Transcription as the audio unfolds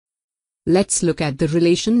let's look at the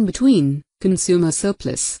relation between consumer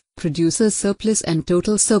surplus, producer surplus and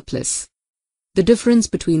total surplus. The difference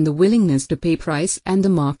between the willingness to pay price and the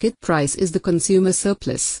market price is the consumer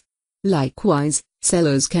surplus. Likewise,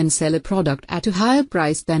 sellers can sell a product at a higher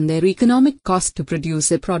price than their economic cost to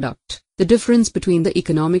produce a product. The difference between the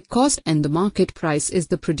economic cost and the market price is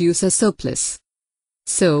the producer surplus.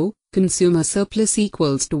 So, consumer surplus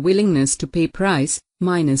equals to willingness to pay price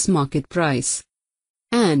minus market price.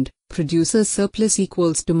 And producer surplus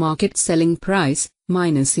equals to market selling price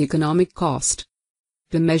minus economic cost.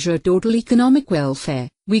 To measure total economic welfare,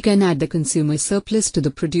 we can add the consumer surplus to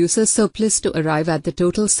the producer surplus to arrive at the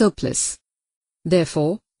total surplus.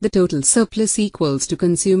 Therefore, the total surplus equals to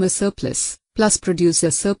consumer surplus plus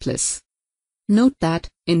producer surplus. Note that,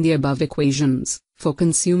 in the above equations, for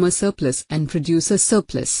consumer surplus and producer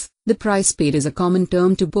surplus, the price paid is a common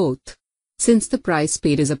term to both. Since the price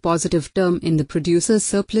paid is a positive term in the producer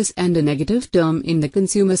surplus and a negative term in the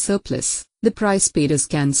consumer surplus, the price paid is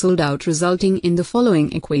cancelled out, resulting in the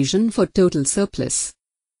following equation for total surplus.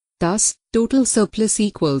 Thus, total surplus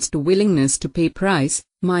equals to willingness to pay price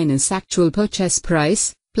minus actual purchase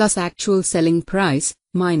price plus actual selling price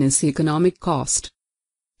minus economic cost.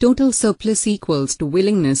 Total surplus equals to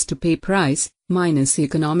willingness to pay price minus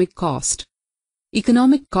economic cost.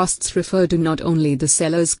 Economic costs refer to not only the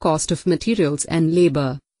seller's cost of materials and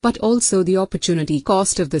labor, but also the opportunity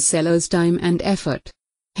cost of the seller's time and effort.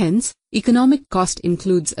 Hence, economic cost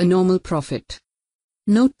includes a normal profit.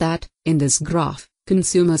 Note that, in this graph,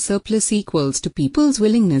 consumer surplus equals to people's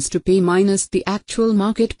willingness to pay minus the actual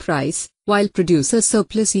market price, while producer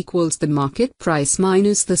surplus equals the market price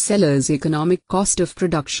minus the seller's economic cost of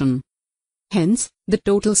production. Hence, the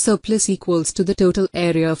total surplus equals to the total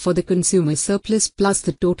area for the consumer surplus plus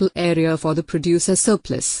the total area for the producer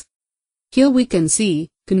surplus. Here we can see,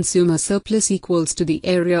 consumer surplus equals to the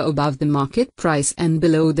area above the market price and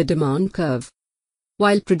below the demand curve,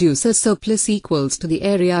 while producer surplus equals to the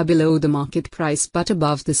area below the market price but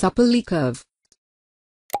above the Supply curve.